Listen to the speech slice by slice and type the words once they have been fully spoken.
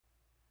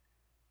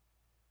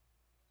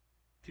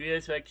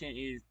Today's section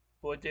is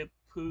for the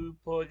pool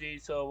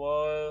parties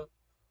overall.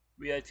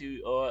 We are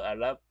to all a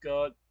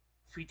lifeguard.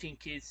 15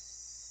 kids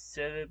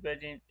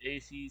celebrating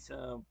AC's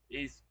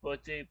 8th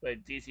birthday, but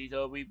this is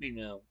all we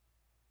know.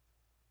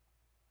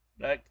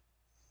 Like,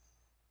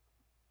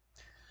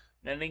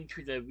 the link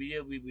to the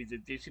video will be in the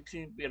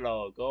description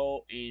below.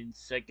 Go in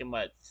second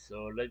month.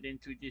 So let's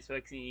into this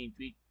section in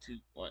 3, 2,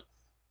 1.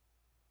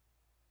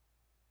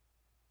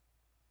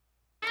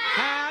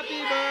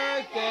 Happy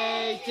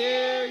birthday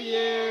to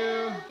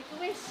you!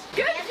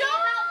 Good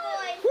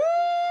job!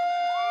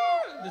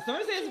 Woo! Did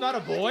somebody say it's about a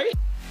boy?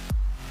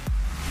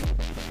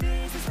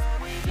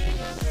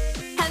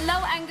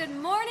 Hello and good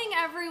morning,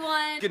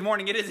 everyone. Good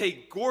morning. It is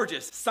a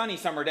gorgeous, sunny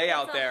summer day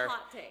out there. It's a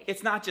hot day.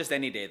 It's not just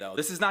any day, though.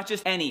 This is not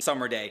just any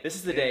summer day. This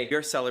is the day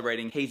you're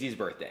celebrating Hazy's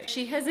birthday.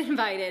 She has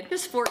invited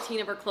just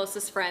 14 of her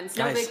closest friends.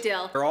 No big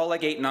deal. They're all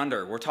like 8 and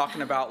under. We're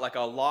talking about like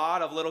a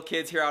lot of little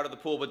kids here out of the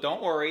pool, but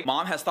don't worry.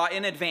 Mom has thought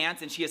in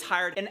advance and she has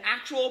hired an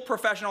actual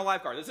professional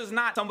lifeguard. This is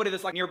not somebody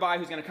that's like nearby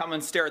who's gonna come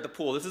and stare at the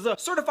pool. This is a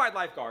certified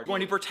lifeguard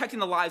going to be protecting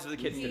the lives of the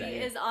kids today. He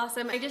is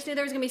awesome. I just knew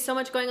there was gonna be so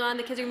much going on.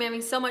 The kids are gonna be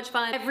having so much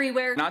fun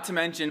everywhere. Not to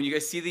mention, you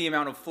guys see the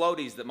amount of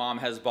floaties that Mom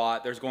has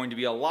bought. There's going to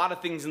be a lot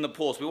of things in the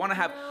pool, so we want to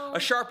have a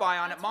sharp eye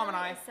on it. Mom and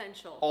I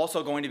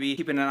also going to be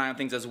keeping an eye on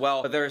things as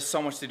well. But there is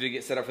so much to do to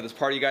get set up for this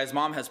party, you guys.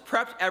 Mom has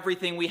prepped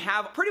everything. We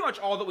have pretty much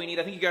all that we need.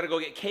 I think you got to go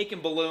get cake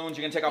and balloons.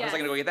 You're gonna take off a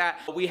second to go get that.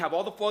 But we have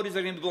all the floaties that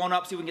are gonna be blown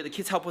up, so we can get the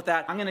kids help with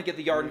that. I'm gonna get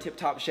the yard in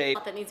tip-top shape.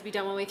 That needs to be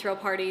done when we throw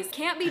parties.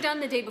 Can't be done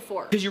the day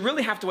before. Because you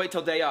really have to wait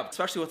till day up,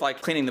 especially with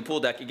like cleaning the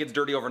pool deck. It gets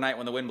dirty overnight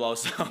when the wind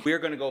blows. So we are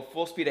gonna go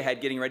full speed ahead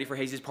getting ready for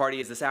Hazy's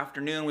party. Is this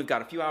afternoon. We've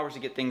got a few hours to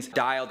get things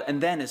dialed. And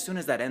then as soon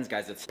as that ends,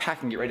 guys, it's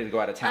pack and get ready to go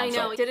out of town. I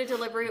know. So. Did a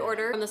delivery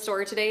order from the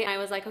store today. And I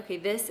was like, okay,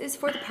 this is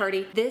for the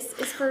party. This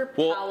is for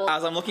Powell.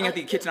 As I'm looking at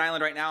the kitchen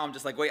island right now, I'm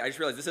just like, wait, I just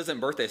realized this isn't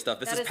birthday stuff.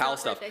 This is pal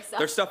stuff.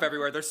 There's stuff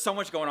everywhere. There's so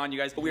much going on, you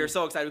guys. But we are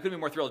so excited. We couldn't be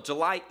more thrilled.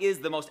 July is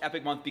the most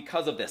epic month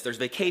because of this. There's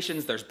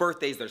vacations, there's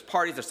birthdays, there's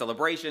parties, there's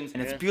celebrations,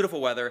 and it's beautiful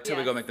weather. So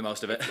we go make the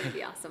most of it. It's gonna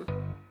be awesome.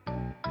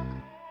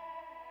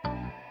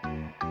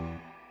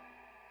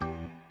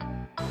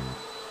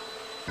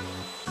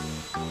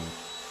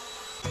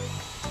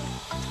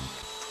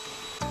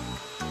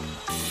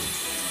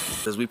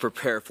 As we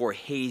prepare for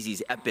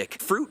Hazy's epic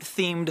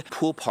fruit-themed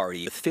pool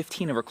party with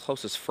 15 of her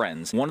closest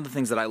friends. One of the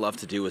things that I love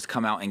to do is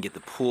come out and get the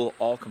pool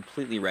all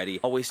completely ready.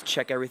 Always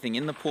check everything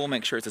in the pool,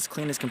 make sure it's as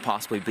clean as can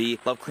possibly be.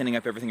 Love cleaning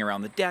up everything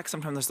around the deck.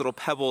 Sometimes there's little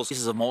pebbles,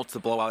 pieces of mulch to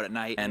blow out at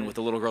night, and with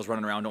the little girls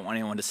running around, don't want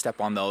anyone to step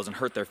on those and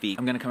hurt their feet.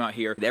 I'm gonna come out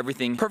here, get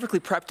everything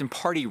perfectly prepped and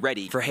party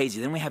ready for Hazy.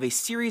 Then we have a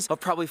series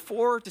of probably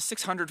 400 to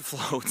 600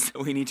 floats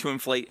that we need to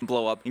inflate and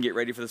blow up and get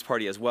ready for this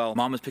party as well.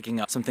 Mom is picking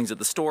up some things at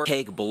the store,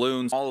 cake,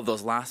 balloons, all of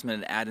those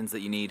last-minute add-ins that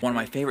you need. One of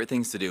my favorite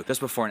things to do just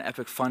before an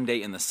epic fun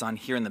day in the sun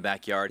here in the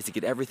backyard is to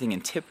get everything in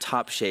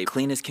tip-top shape,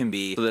 clean as can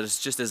be, so that it's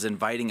just as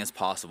inviting as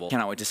possible.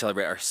 Cannot wait to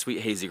celebrate our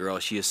sweet Hazy girl.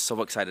 She is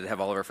so excited to have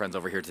all of her friends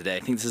over here today. I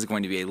think this is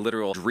going to be a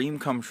literal dream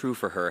come true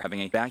for her, having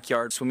a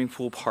backyard swimming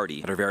pool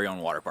party at her very own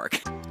water park.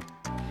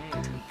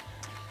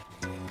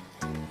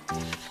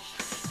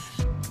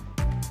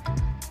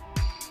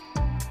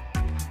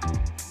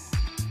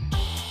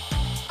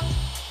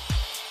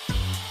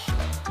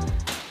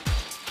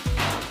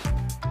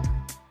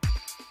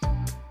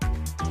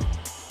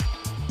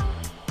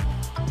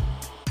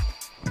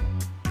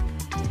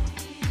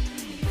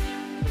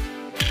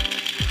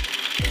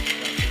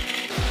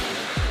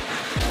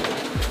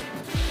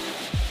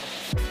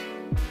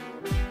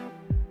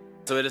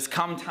 So it has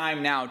come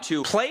time now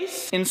to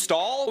place,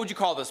 install, what would you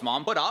call this,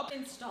 Mom? Put up?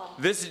 Install.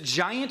 This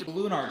giant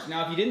balloon arch.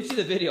 Now, if you didn't see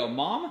the video,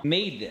 Mom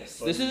made this.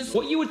 This is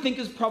what you would think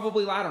is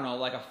probably, I don't know,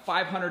 like a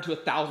 $500 to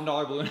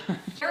 $1,000 balloon arch.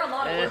 They're a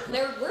lot of work.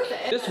 They're worth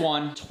it. This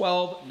one,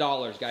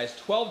 $12, guys.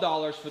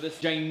 $12 for this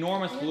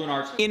ginormous balloon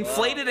arch.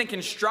 Inflated and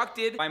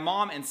constructed by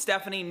Mom and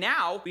Stephanie.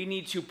 Now, we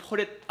need to put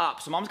it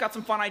up. So Mom's got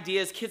some fun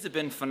ideas. Kids have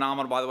been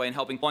phenomenal, by the way, in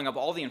helping blowing up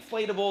all the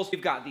inflatables.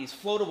 We've got these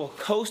floatable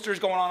coasters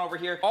going on over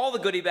here. All the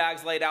goodie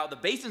bags laid out. The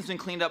basin's been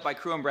cleaned up by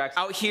Crew and Brex.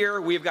 Out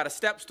here, we've got a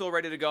step stool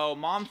ready to go.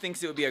 Mom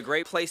thinks it would be a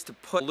great place to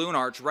put balloon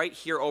arch right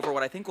here over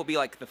what I think will be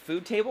like the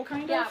food table,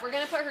 kind of? Yeah, we're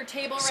gonna put her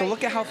table right So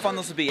look here. at how fun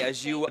this will be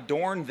as you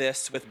adorn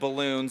this with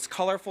balloons,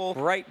 colorful,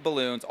 bright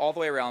balloons all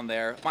the way around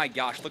there. My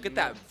gosh, look at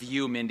that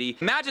view, Mindy.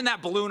 Imagine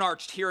that balloon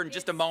arched here in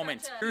just a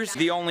moment. Here's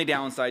the only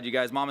downside, you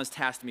guys. Mom has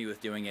tasked me with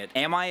doing it.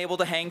 Am I able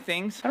to hang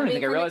things? I don't even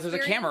think I realized there's a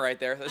camera right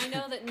there. I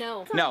know that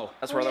no. No,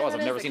 that's where that was.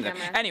 I've never seen that.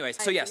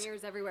 Anyways, so yes,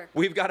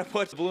 we've got to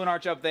put the balloon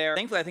arch up there.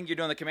 Thankfully, I think you're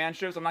doing the command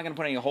strips. I'm not going to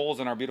put any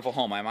holes in our beautiful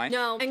home, am I?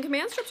 No, and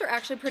command strips are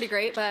actually pretty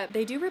great, but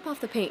they do rip off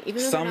the paint,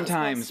 even though sometimes.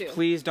 They're not supposed to.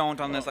 Please don't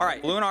on this. All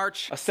right, balloon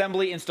arch,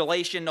 assembly,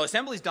 installation. No,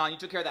 assembly's done. You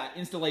took care of that.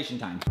 Installation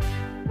time.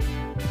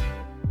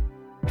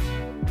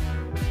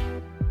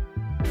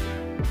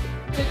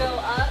 To go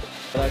up.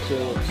 That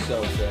actually looks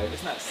so sick.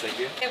 Isn't that sick,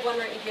 dude? I have one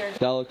right here.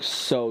 That looks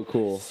so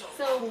cool.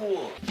 So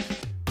cool.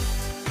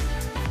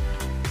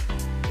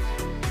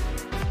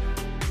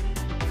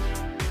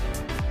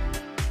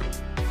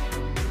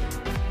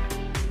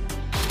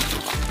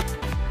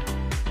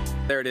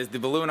 There it is, the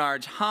balloon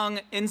arch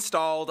hung,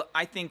 installed,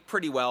 I think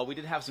pretty well. We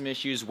did have some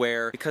issues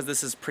where, because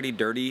this is pretty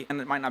dirty,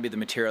 and it might not be the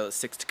material that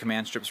sticks to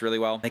command strips really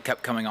well, they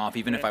kept coming off.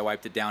 Even if I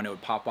wiped it down, it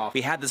would pop off.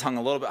 We had this hung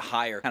a little bit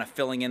higher, kind of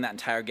filling in that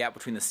entire gap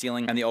between the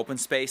ceiling and the open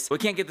space. We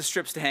can't get the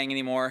strips to hang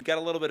anymore. Got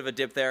a little bit of a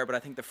dip there, but I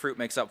think the fruit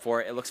makes up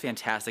for it. It looks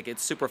fantastic.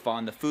 It's super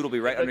fun. The food will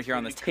be right under here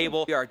on this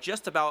table. We are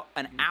just about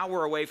an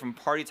hour away from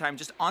party time,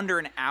 just under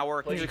an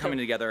hour. Things are coming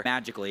together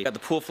magically. We got the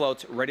pool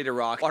floats ready to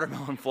rock,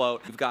 watermelon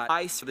float. We've got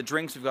ice for the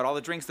drinks. We've got all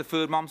the drinks, the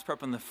food. Mom's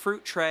prepping the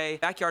fruit tray.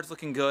 Backyard's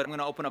looking good. I'm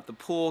gonna open up the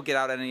pool, get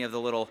out any of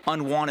the little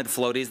unwanted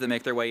floaties that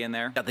make their way in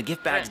there. Got the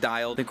gift bags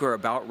dialed. I think we're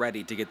about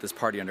ready to get this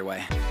party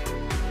underway.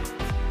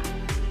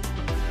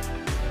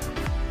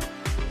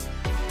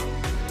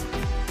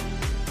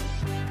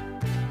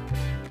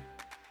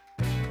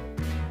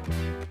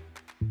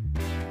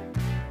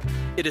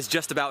 It is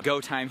just about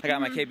go time. I got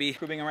my KB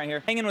crew being right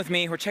here, hanging with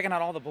me. We're checking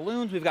out all the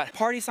balloons. We've got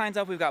party signs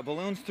up. We've got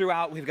balloons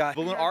throughout. We've got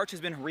balloon arch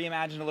has been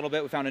reimagined a little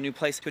bit. We found a new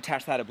place to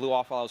attach that. It blew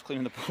off while I was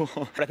cleaning the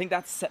pool. But I think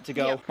that's set to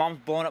go. Yeah.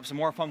 Mom's blowing up some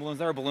more fun balloons.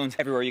 There are balloons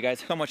everywhere, you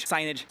guys. So much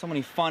signage, so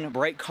many fun,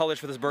 bright colors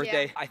for this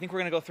birthday. Yeah. I think we're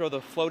gonna go throw the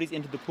floaties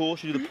into the pool.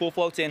 Should do the pool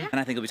floats in, and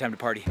I think it'll be time to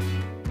party.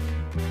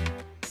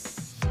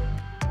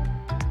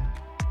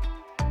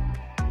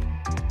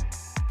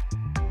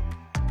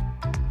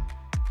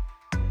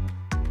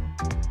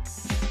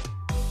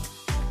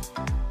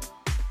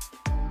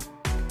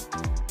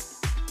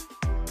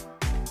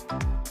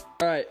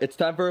 All right, it's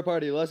time for a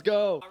party. Let's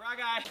go. All right,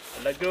 guys.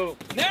 Let's go.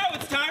 Now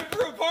it's time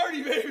for a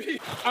party, baby.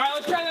 All right,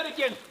 let's try that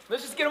again.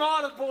 Let's just get them all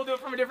out of the pool, do it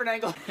from a different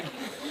angle.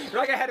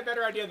 Rebecca had a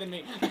better idea than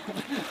me.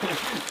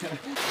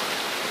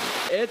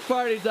 It's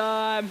party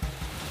time.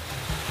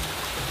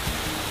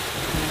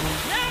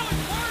 Now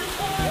it's party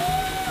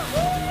time.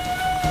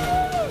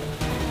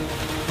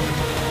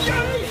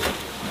 Yay!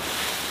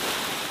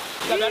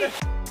 Is that better?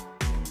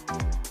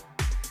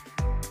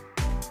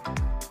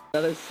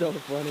 That is so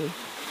funny.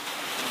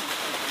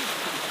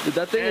 Dude,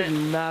 that thing is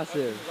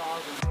massive.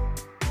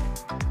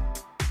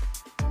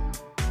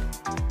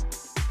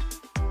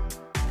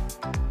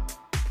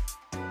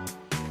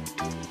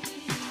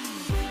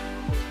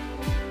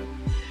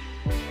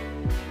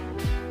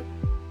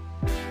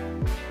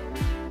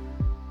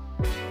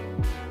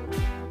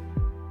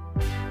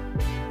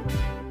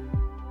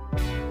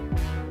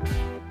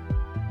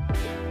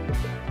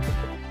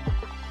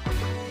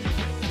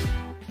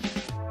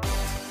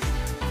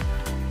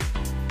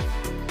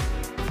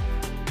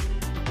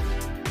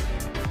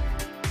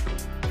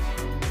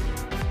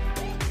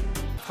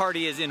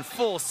 Party is in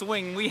full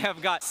swing. We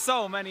have got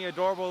so many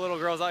adorable little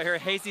girls out here.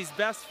 Hazy's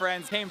best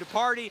friends came to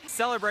party,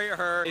 celebrate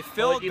her. A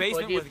filled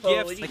basement with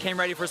gifts. They came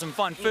ready for some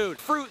fun food.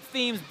 Fruit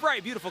themes,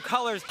 bright, beautiful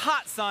colors,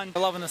 hot sun.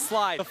 They're loving the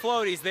slide. The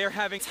floaties, they're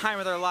having time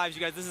of their lives,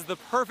 you guys. This is the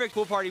perfect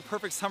pool party,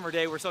 perfect summer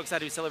day. We're so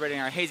excited to be celebrating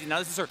our Hazy. Now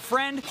this is her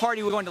friend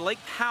party. We're going to Lake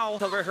Powell to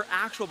celebrate her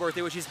actual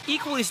birthday, which she's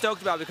equally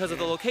stoked about because of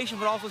the location,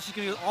 but also she's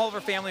gonna be with all of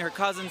her family, her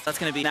cousins. That's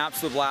gonna be an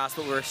absolute blast,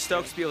 but we're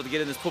stoked to be able to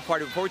get in this pool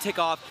party. Before we take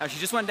off, she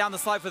just went down the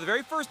slide for the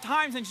very first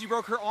time since she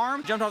broke her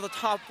arm, jumped off the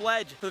top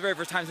ledge for the very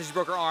first time since she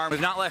broke her arm.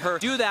 We've not let her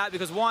do that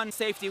because one,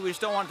 safety, we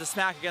just don't want it to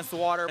smack against the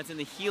water. It's in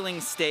the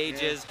healing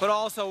stages, but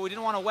also we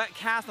didn't want a wet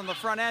cast on the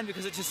front end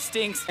because it just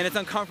stinks and it's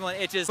uncomfortable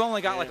and itches. We've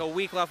only got like a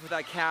week left with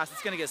that cast.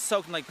 It's gonna get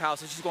soaked in Lake Powell,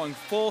 so she's going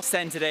full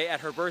send today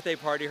at her birthday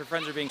party. Her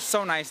friends are being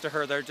so nice to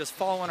her. They're just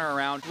following her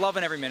around,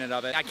 loving every minute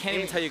of it. I can't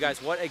even tell you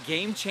guys what a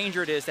game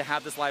changer it is to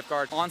have this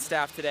lifeguard on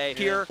staff today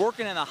here,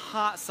 working in the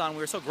hot sun. We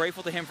were so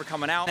grateful to him for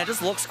coming out. And it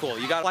just looks cool.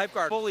 You got a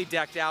lifeguard fully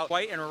decked out,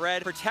 white and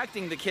red,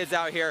 protecting the kids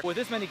out here. With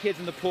this many kids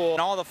in the pool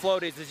and all the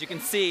floaties, as you can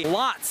see,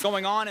 lots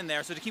going on in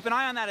there. So to keep an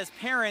eye on that as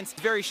parents,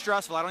 it's very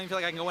stressful. I don't even feel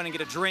like I can go in and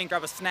get a drink,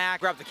 grab a snack,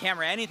 grab the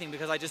camera, anything,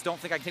 because I just don't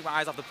think I can take my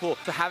eyes off the pool.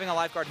 So having a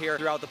lifeguard here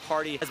throughout the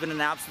party has been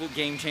an absolute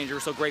game changer. We're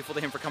so grateful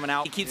to him for coming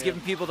out. He keeps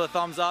giving people the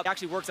thumbs up. He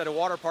actually works at a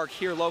water park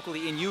here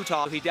locally in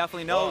Utah, so he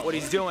definitely knows what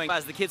he's doing.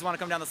 As the kids want to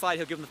come down the slide,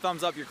 he'll give them the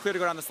thumbs up. You're clear to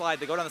go down the slide.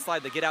 They go down the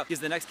slide, they get out,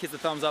 gives the next kids the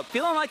thumbs up.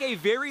 Feeling like a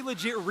very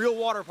legit real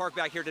water park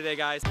back here today,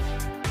 guys.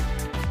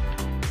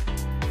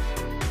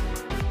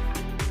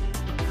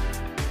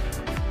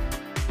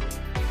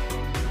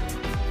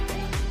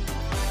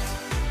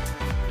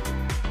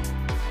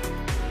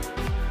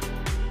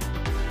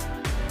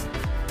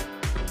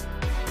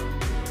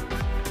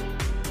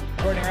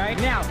 Right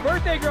now,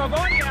 birthday girl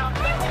going down.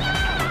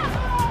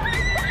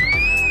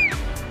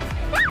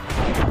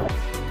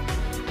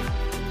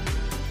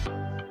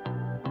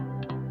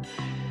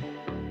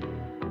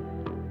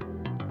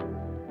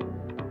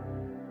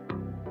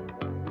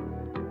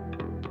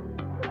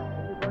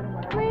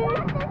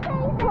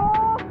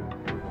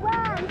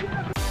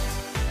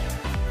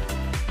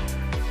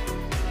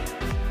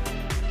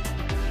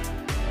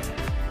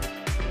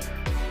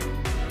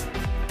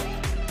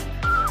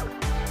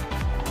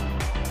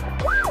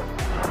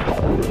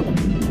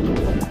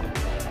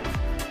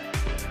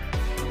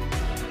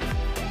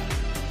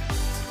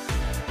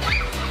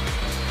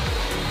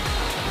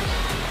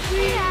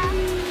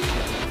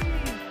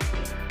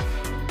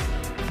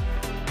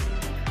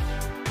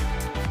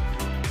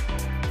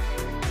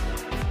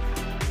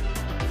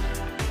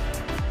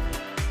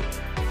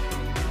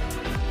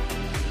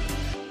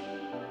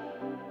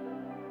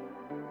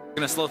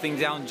 gonna slow things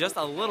down just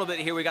a little bit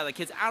here. We got the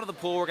kids out of the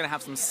pool. We're gonna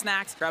have some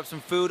snacks, grab some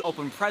food,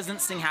 open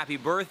presents, sing happy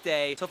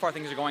birthday. So far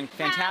things are going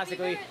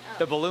fantastically.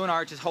 The balloon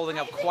arch is holding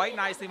up quite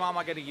nicely, Mom.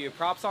 I gotta give you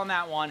props on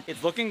that one.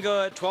 It's looking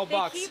good. 12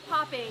 bucks. They keep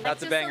popping.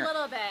 That's like, a banger. Just a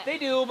little bit. They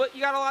do, but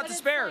you got a lot to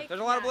spare. Like,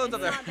 There's a lot of balloons up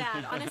there. It's not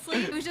bad.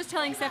 Honestly, I was just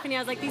telling Stephanie, I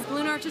was like, these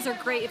balloon arches are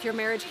great if your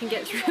marriage can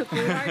get through a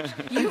balloon arch.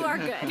 You are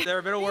good. They're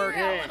a bit of work.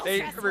 They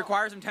stressful.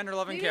 require some tender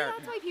love and Maybe care.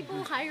 that's why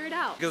people hire it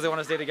out. Because they want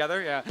to stay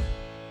together? Yeah.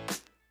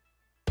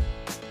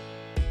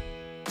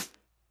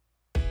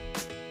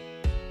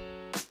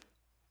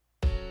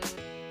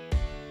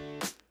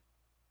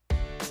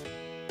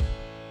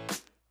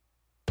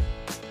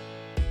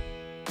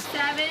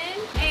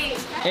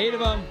 Eight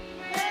of them.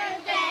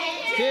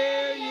 Birthday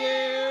to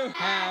you.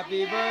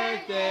 Happy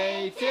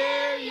birthday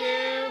to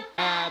you.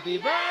 Happy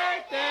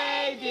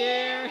birthday,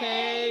 dear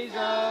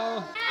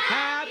Hazel.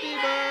 Happy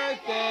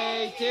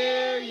birthday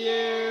to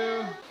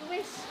you.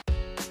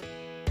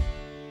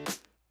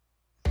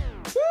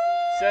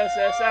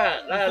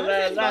 La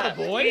la la.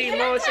 boy. 3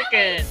 more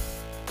seconds.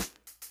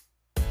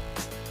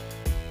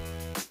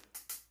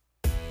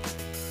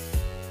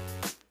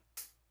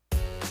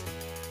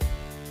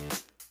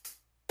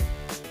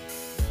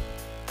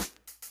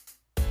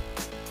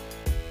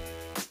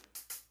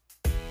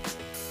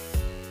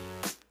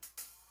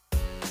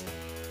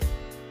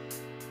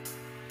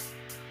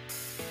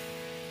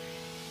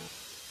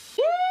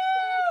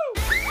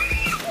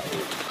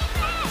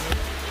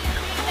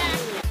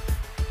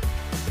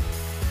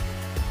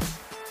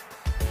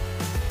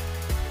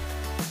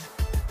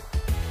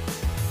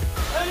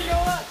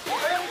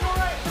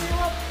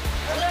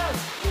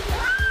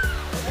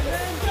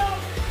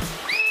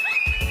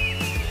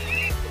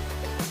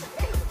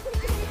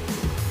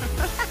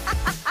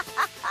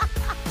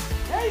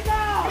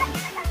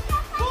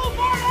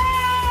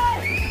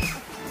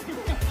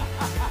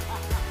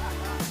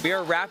 We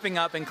are wrapping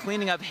up and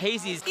cleaning up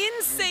Hazy's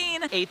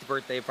insane 8th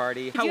birthday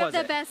party. How Did you was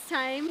have it? the best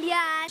time?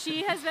 Yeah.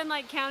 She has been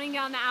like counting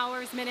down the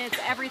hours, minutes,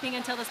 everything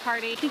until this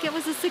party. I think it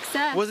was a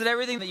success. Was it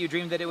everything that you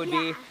dreamed that it would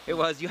be? It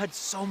was. You had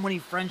so many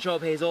friends show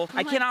up, Hazel.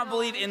 I cannot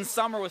believe in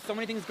summer with so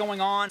many things going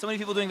on, so many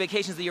people doing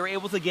vacations that you were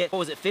able to get, what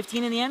was it,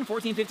 15 in the end?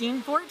 14,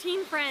 15?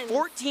 14 friends.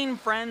 14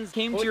 friends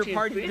came to your 14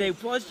 party friends? today,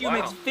 plus you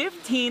mixed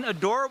 15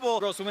 adorable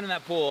girls swimming in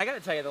that pool. I gotta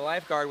tell you, the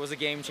lifeguard was a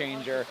game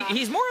changer.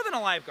 He's more than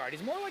a lifeguard.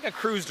 He's more like a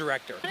cruise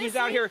director. He's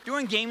out here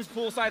doing games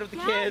poolside with the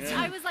kids.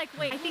 I was like,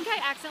 wait, I think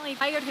I accidentally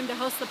hired him to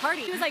host the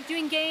party. He was like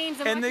doing games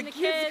and And the watching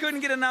kids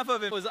couldn't get enough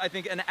of it. It was, I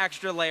think, an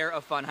extra layer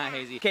of fun, huh,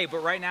 Hazy? Okay,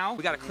 but right now,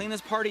 we gotta clean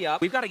this party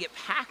up. We've gotta get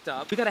packed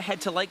up. We gotta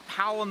head to Lake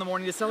Powell in the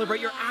morning to celebrate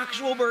your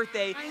actual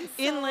birthday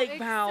in Lake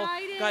Powell.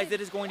 Guys,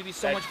 it is going to be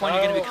so much fun.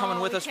 You're gonna be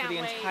coming with us for the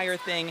entire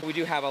thing. We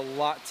do have a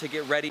lot to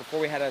get ready before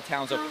we head out of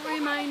town. So Don't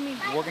remind me.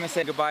 we're gonna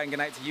say goodbye and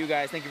goodnight to you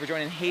guys. Thank you for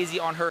joining Hazy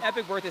on her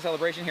epic birthday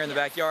celebration here in the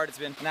backyard. It's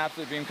been an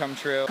absolute dream come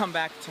true. Come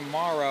back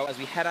tomorrow as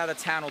we head out of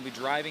town. We'll be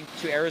driving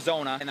to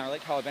Arizona and our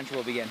Lake Powell adventure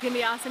will begin. It's gonna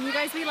be awesome. You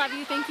guys, we love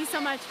you. Thank you so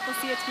much. We'll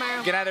see you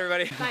tomorrow. Good night,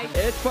 everybody. Bye.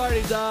 It's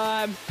party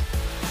time.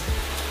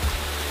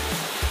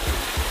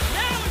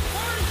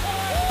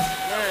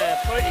 Yeah,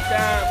 party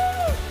time.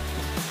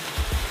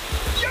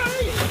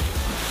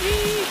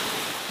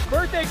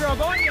 Birthday girl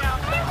going out.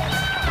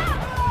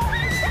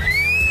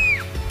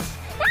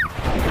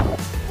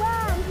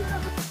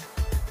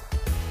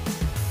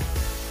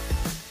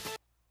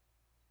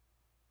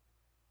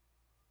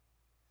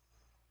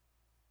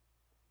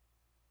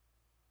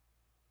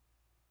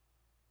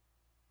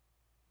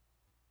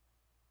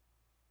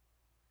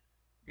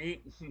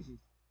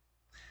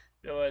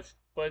 There was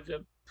but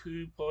the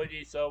pool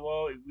party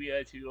somewhere. We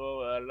are to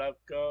all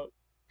LIFEGUARD,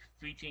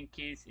 featuring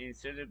kids and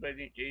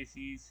celebrating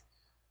AC's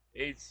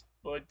 8th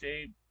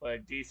birthday,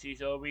 but this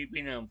is all we've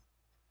been on.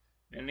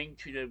 The link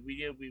to the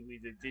video will be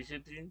the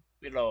description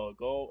below.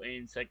 Go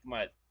and check them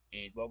out.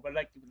 And what would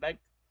like to like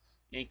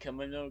and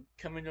comment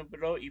on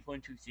below if you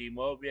want to see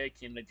more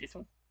reaction like this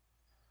one.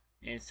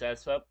 And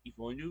subscribe if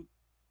you want to.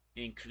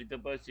 And click the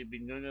bell to be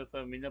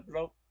notified when I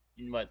upload.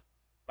 And what?